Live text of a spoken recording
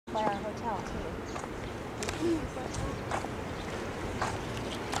by our hotel too.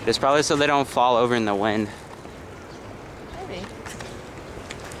 It's probably so they don't fall over in the wind. Maybe.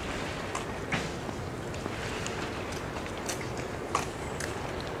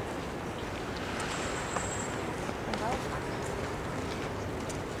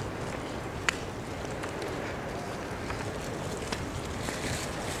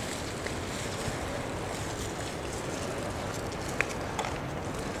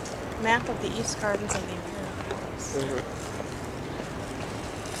 Map of the East Gardens of the Imperial Palace.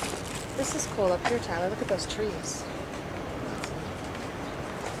 This is cool up here, Tyler. Look at those trees.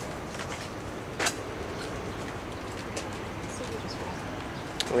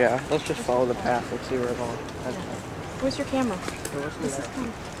 Yeah, let's just follow the path and see where it all. Yeah. Where's your camera? This is cool.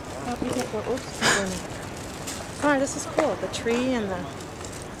 Oh, be careful. Oops. Oh, this is cool. The tree and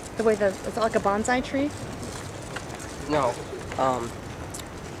the way is it like a bonsai tree? No.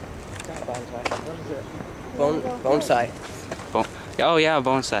 Not bonsai. What is it? Bonsai. Oh yeah,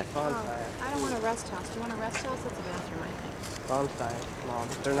 bonsai. Bonsai. I don't want a rest house. Do you want a rest house? That's a bathroom, I think. Bonsai, Mom.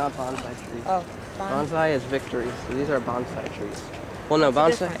 They're not bonsai trees. Oh, bonsai is victory. So these are bonsai trees. Well, no,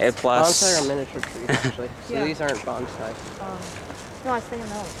 bonsai. Plus. Bonsai are miniature trees, actually. So Yeah. these aren't bonsai. No, I was thinking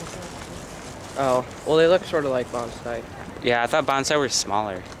those. Oh, well, they look sort of like bonsai. Yeah, I thought bonsai were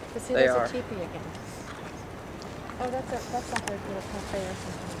smaller. But see, They there's are. a teepee again. Oh, that's a very good cafe or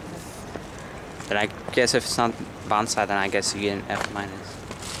something. But I guess if it's not bonsai, then I guess you get an F minus.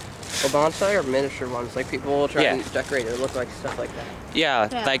 Well, bonsai are miniature ones. Like, people will try and decorate it. Look like stuff like that. Yeah,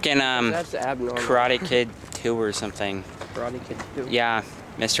 like in That's abnormal. Karate Kid 2 or something. Karate Kid 2. Yeah,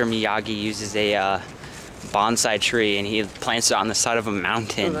 Mr. Miyagi uses a bonsai tree and he plants it on the side of a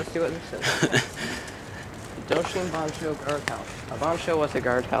mountain. Ooh, let's see what this says. Doshin Bansho Guardhouse. A Bansho was a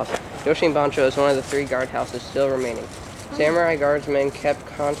guardhouse. Doshin Bansho is one of the 3 guardhouses still remaining. Samurai guardsmen kept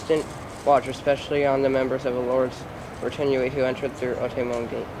constant watch, especially on the members of the Lord's Retinue who entered through Otemon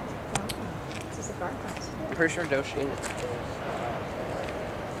Gate. This is a guardhouse. I'm pretty sure Doshin is.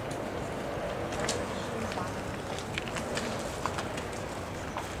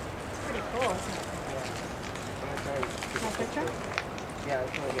 Pretty cool, isn't it? My picture? Yeah,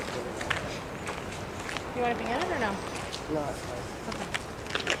 it's really good. You want to be in it or no? No, it's fine. Okay.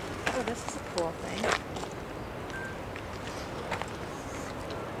 Oh, this is a cool thing.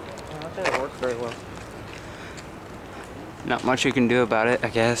 That didn't work very well. Not much you can do about it, I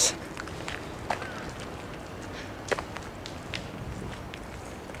guess.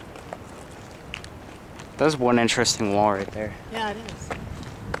 That's one interesting wall right there. Yeah, it is.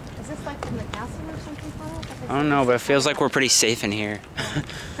 Is this like from the castle or something, Paul? I don't know, but it feels like we're pretty safe in here.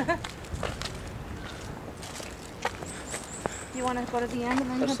 You want to go to the end and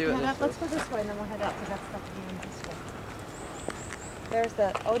then Let's see what head up? this Let's go this way and then we'll head up because that's stuff to the end this way. There's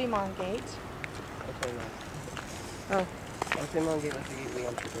the Otemon Gate. Okay, no. Oh. Otemon Gate, that's the gate we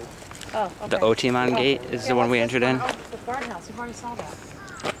entered in. Oh, okay. The Otemon Gate is the one we entered in. Oh, the guardhouse. You've already saw that.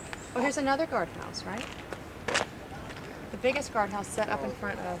 Oh, here's another guardhouse, right? The biggest guardhouse set up in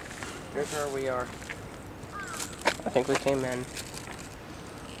front of... Here's where we are. I think we came in.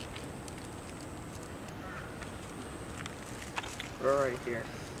 We're right here.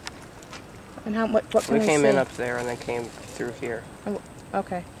 And what can We we came see? in up there and then came through here. Oh,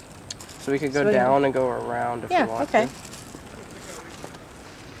 okay. So we could go So down and go around if we want okay. to.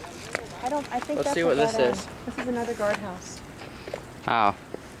 I think Let's that's see what this that is. This is another guardhouse. Oh.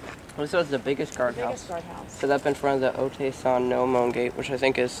 This was the biggest The guardhouse. biggest guardhouse. Set up in front of the Ote-san no Mon Gate, which I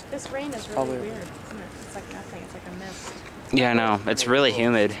think is... This rain is really Probably- weird, isn't it? It's like nothing. It's like a mist. Yeah, no, it's really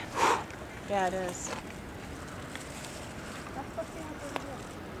humid. Yeah, it is.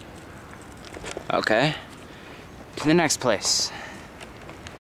 Okay. To the next place.